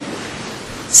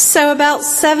So about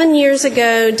 7 years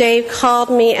ago, Dave called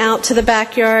me out to the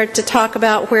backyard to talk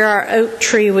about where our oak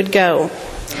tree would go.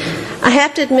 I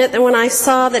have to admit that when I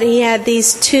saw that he had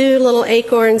these 2 little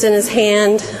acorns in his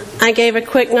hand, I gave a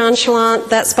quick nonchalant,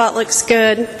 "That spot looks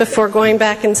good," before going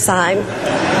back inside.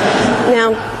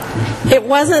 Now, it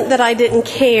wasn't that I didn't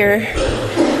care,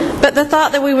 but the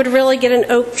thought that we would really get an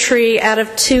oak tree out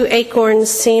of 2 acorns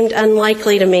seemed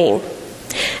unlikely to me.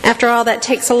 After all, that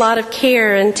takes a lot of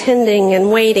care and tending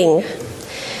and waiting.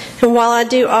 And while I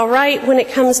do all right when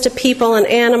it comes to people and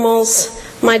animals,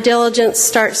 my diligence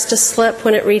starts to slip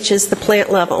when it reaches the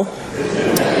plant level.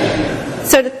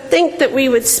 So to think that we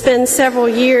would spend several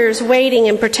years waiting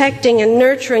and protecting and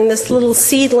nurturing this little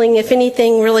seedling, if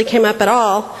anything really came up at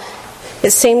all,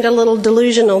 it seemed a little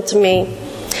delusional to me.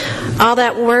 All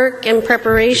that work and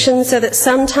preparation so that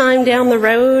sometime down the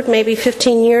road, maybe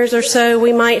 15 years or so,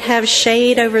 we might have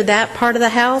shade over that part of the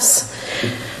house.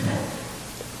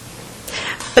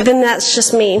 But then that's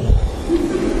just me.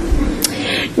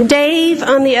 Dave,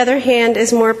 on the other hand,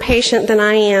 is more patient than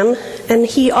I am, and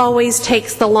he always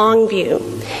takes the long view.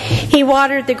 He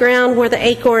watered the ground where the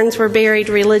acorns were buried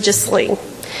religiously.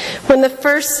 When the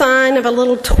first sign of a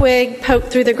little twig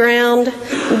poked through the ground,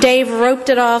 Dave roped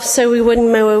it off so we wouldn't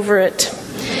mow over it.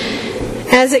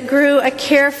 As it grew, a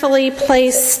carefully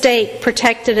placed stake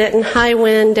protected it in high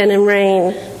wind and in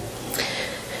rain.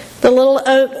 The little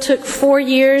oak took 4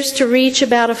 years to reach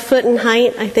about 1 foot in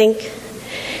height, I think.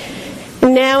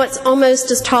 Now it's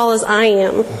almost as tall as I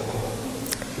am.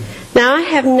 Now I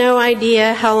have no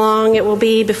idea how long it will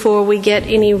be before we get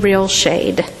any real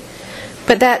shade.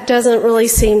 But that doesn't really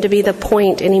seem to be the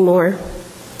point anymore.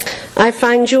 I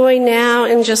find joy now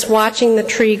in just watching the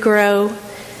tree grow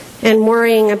and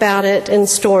worrying about it in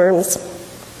storms.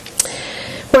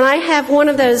 When I have one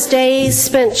of those days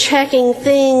spent checking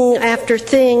thing after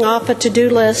thing off a to-do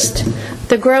list,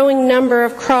 the growing number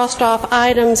of crossed off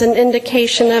items an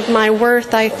indication of my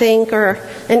worth, I think, or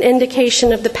an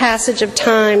indication of the passage of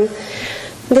time,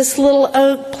 this little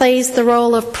oak plays the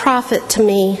role of prophet to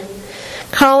me,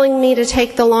 calling me to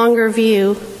take the longer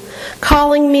view,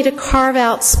 calling me to carve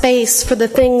out space for the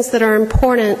things that are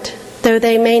important, though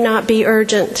they may not be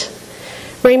urgent,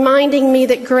 reminding me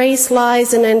that grace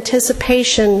lies in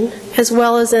anticipation as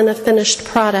well as in a finished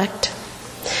product.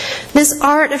 This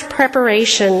art of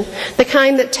preparation, the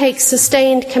kind that takes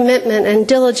sustained commitment and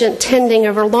diligent tending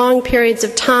over long periods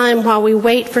of time while we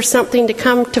wait for something to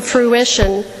come to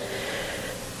fruition,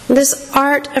 this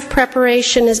art of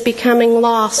preparation is becoming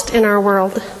lost in our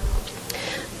world.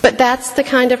 But that's the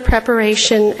kind of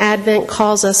preparation Advent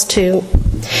calls us to.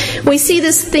 We see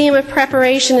this theme of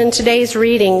preparation in today's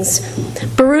readings.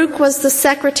 Baruch was the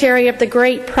secretary of the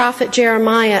great prophet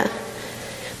Jeremiah.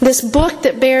 This book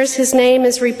that bears his name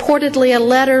is reportedly a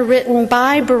letter written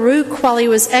by Baruch while he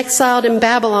was exiled in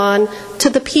Babylon to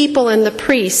the people and the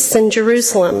priests in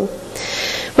Jerusalem.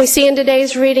 We see in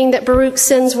today's reading that Baruch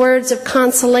sends words of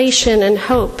consolation and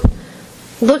hope.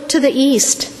 Look to the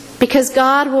east, because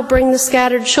God will bring the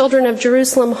scattered children of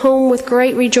Jerusalem home with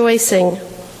great rejoicing.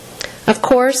 Of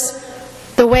course,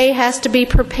 the way has to be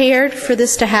prepared for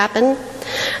this to happen.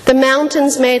 The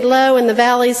mountains made low and the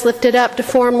valleys lifted up to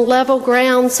form level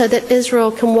ground so that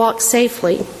Israel can walk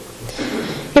safely.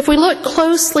 If we look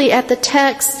closely at the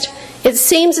text, it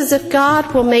seems as if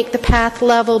God will make the path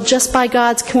level just by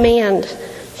God's command,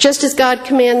 just as God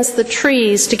commands the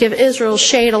trees to give Israel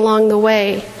shade along the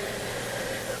way.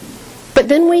 But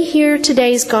then we hear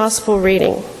today's gospel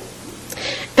reading,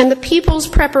 and the people's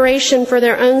preparation for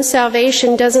their own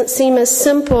salvation doesn't seem as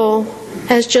simple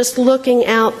as just looking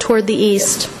out toward the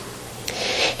east.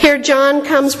 Here John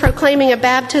comes proclaiming a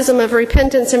baptism of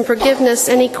repentance and forgiveness,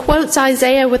 and he quotes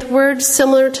Isaiah with words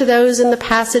similar to those in the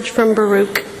passage from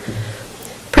Baruch.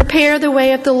 Prepare the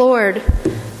way of the Lord,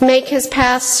 make his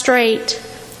path straight.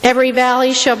 Every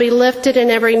valley shall be lifted, and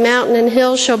every mountain and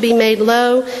hill shall be made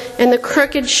low, and the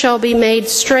crooked shall be made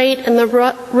straight, and the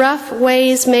rough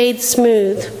ways made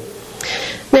smooth.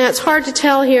 Now, it's hard to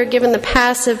tell here, given the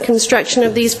passive construction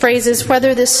of these phrases,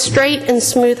 whether this straight and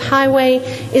smooth highway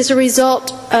is a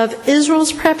result of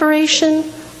Israel's preparation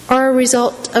or a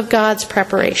result of God's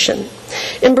preparation.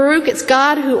 In Baruch, it's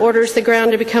God who orders the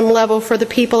ground to become level for the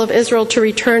people of Israel to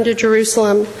return to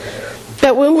Jerusalem.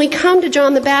 But when we come to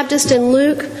John the Baptist in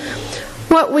Luke,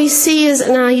 what we see is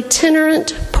an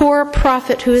itinerant, poor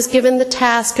prophet who is given the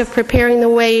task of preparing the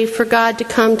way for God to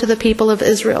come to the people of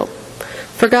Israel,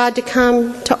 for God to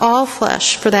come to all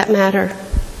flesh, for that matter.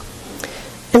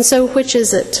 And so which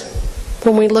is it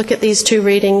when we look at these 2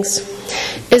 readings?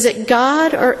 Is it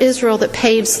God or Israel that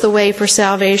paves the way for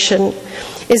salvation?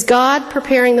 Is God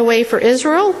preparing the way for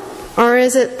Israel, Or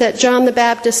is it that John the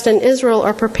Baptist and Israel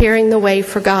are preparing the way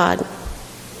for God?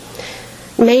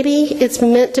 Maybe it's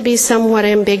meant to be somewhat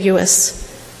ambiguous.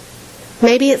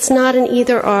 Maybe it's not an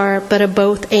either-or, but a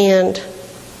both-and.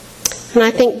 And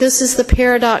I think this is the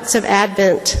paradox of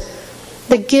Advent.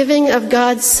 The giving of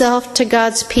God's self to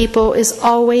God's people is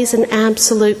always an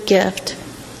absolute gift.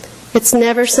 It's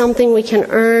never something we can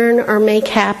earn or make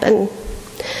happen.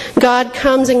 God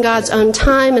comes in God's own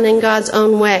time and in God's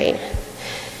own way.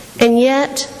 And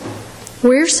yet,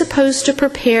 we're supposed to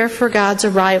prepare for God's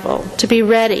arrival, to be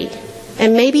ready,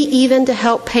 and maybe even to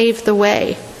help pave the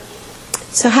way.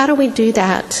 So how do we do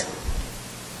that?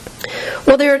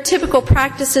 Well, there are typical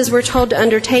practices we're told to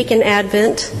undertake in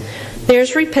Advent.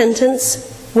 There's repentance.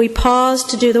 We pause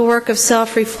to do the work of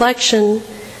self-reflection,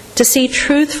 to see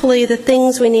truthfully the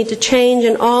things we need to change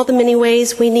and all the many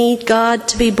ways we need God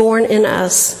to be born in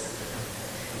us.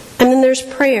 And then there's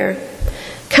prayer,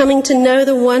 coming to know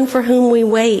the one for whom we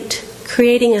wait,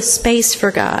 creating a space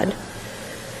for God.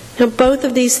 Now, both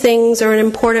of these things are an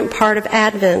important part of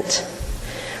Advent.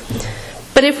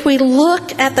 But if we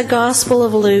look at the Gospel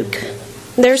of Luke,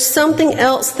 there's something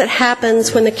else that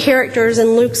happens when the characters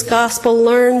in Luke's Gospel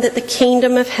learn that the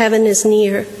kingdom of heaven is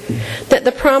near, that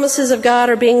the promises of God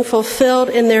are being fulfilled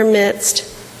in their midst.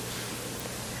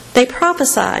 They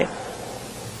prophesy.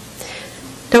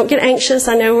 Don't get anxious.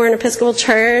 I know we're an Episcopal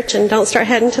church, and don't start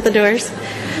heading to the doors.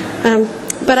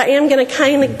 But I am going to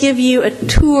kind of give you a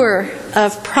tour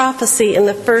of prophecy in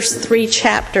the first 3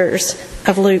 chapters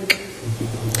of Luke.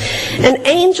 An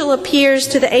angel appears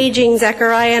to the aging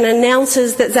Zechariah and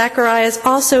announces that Zechariah's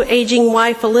also aging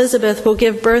wife Elizabeth will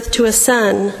give birth to a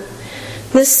son.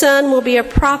 This son will be a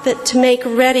prophet to make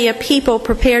ready a people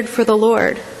prepared for the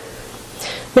Lord.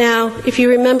 Now, if you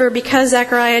remember, because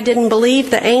Zechariah didn't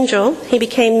believe the angel, he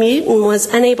became mute and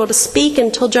was unable to speak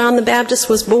until John the Baptist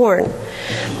was born.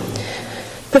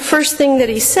 The first thing that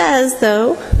he says,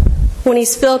 though, when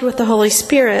he's filled with the Holy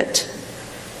Spirit,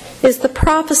 is the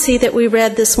prophecy that we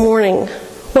read this morning,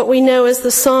 what we know as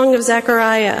the Song of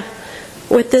Zechariah,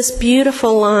 with this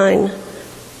beautiful line,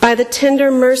 "By the tender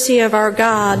mercy of our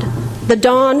God, the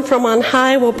dawn from on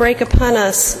high will break upon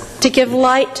us, to give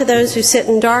light to those who sit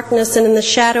in darkness and in the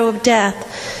shadow of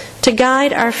death, to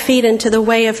guide our feet into the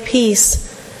way of peace."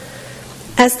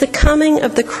 As the coming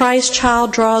of the Christ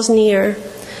child draws near,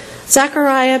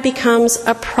 Zechariah becomes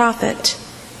a prophet.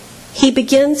 He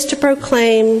begins to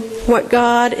proclaim what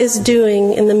God is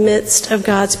doing in the midst of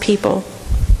God's people.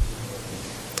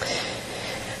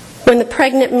 When the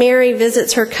pregnant Mary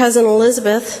visits her cousin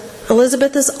Elizabeth,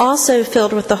 Elizabeth is also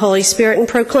filled with the Holy Spirit and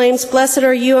proclaims, "Blessed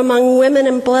are you among women,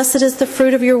 and blessed is the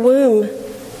fruit of your womb."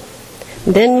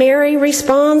 Then Mary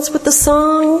responds with the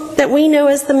song that we know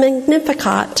as the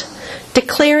Magnificat,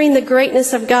 declaring the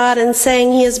greatness of God and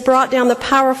saying, "He has brought down the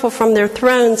powerful from their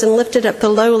thrones and lifted up the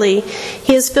lowly.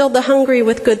 He has filled the hungry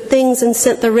with good things and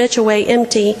sent the rich away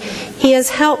empty. He has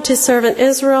helped his servant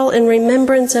Israel in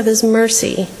remembrance of his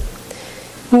mercy."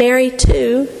 Mary,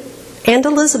 too, and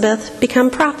Elizabeth become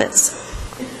prophets.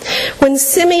 When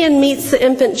Simeon meets the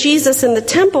infant Jesus in the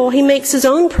temple, he makes his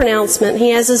own pronouncement. He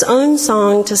has his own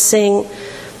song to sing.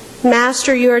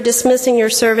 "Master, you are dismissing your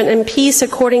servant in peace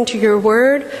according to your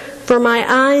word. For my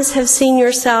eyes have seen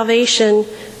your salvation,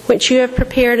 which you have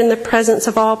prepared in the presence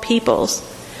of all peoples."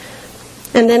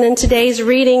 And then in today's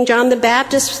reading, John the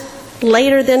Baptist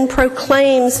later then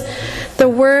proclaims the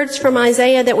words from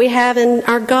Isaiah that we have in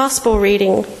our gospel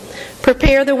reading.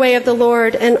 "Prepare the way of the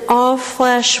Lord, and all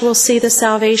flesh will see the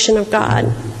salvation of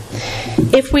God."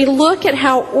 If we look at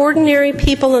how ordinary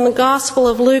people in the Gospel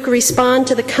of Luke respond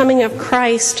to the coming of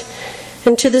Christ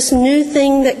and to this new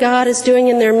thing that God is doing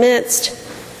in their midst,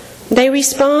 they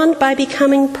respond by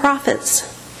becoming prophets,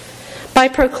 by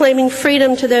proclaiming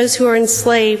freedom to those who are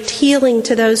enslaved, healing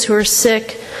to those who are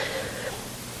sick,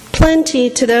 plenty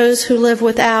to those who live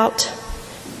without,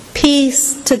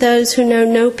 peace to those who know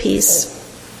no peace.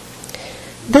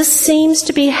 This seems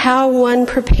to be how one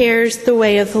prepares the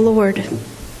way of the Lord.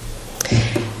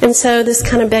 And so this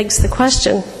kind of begs the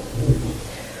question,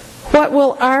 what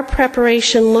will our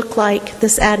preparation look like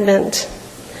this Advent?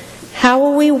 How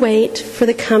will we wait for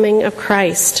the coming of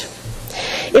Christ?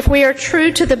 If we are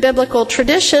true to the biblical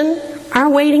tradition, our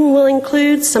waiting will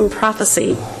include some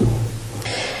prophecy.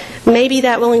 Maybe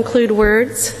that will include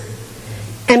words,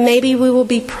 and maybe we will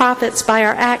be prophets by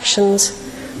our actions,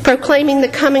 proclaiming the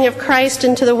coming of Christ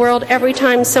into the world every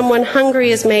time someone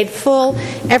hungry is made full,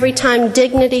 every time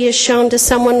dignity is shown to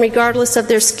someone regardless of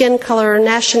their skin color or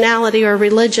nationality or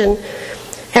religion,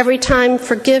 every time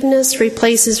forgiveness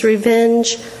replaces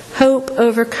revenge, hope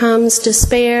overcomes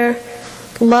despair,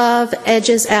 love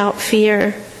edges out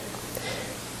fear.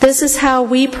 This is how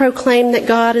we proclaim that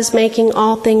God is making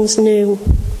all things new.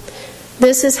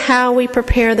 This is how we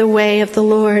prepare the way of the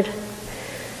Lord.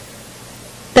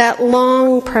 That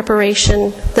long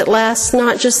preparation that lasts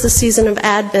not just the season of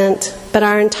Advent, but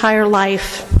our entire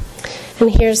life. And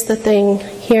here's the thing,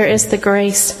 here is the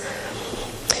grace.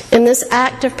 In this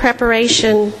act of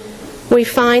preparation, we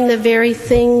find the very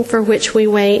thing for which we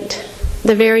wait,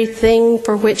 the very thing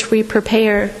for which we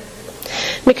prepare.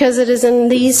 Because it is in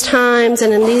these times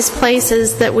and in these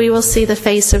places that we will see the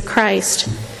face of Christ,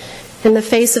 in the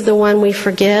face of the one we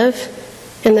forgive,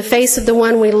 in the face of the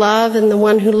one we love and the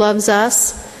one who loves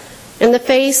us, in the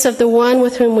face of the one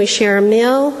with whom we share a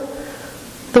meal,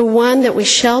 the one that we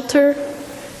shelter,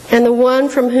 and the one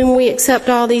from whom we accept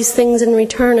all these things in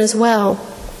return as well.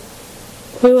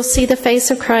 We will see the face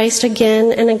of Christ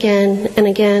again and again and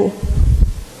again.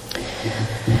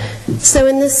 So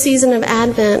in this season of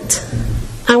Advent,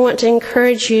 I want to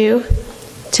encourage you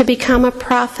to become a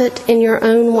prophet in your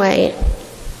own way.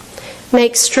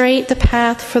 Make straight the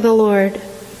path for the Lord,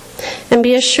 and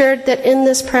be assured that in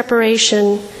this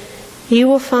preparation, you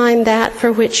will find that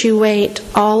for which you wait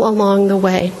all along the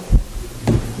way.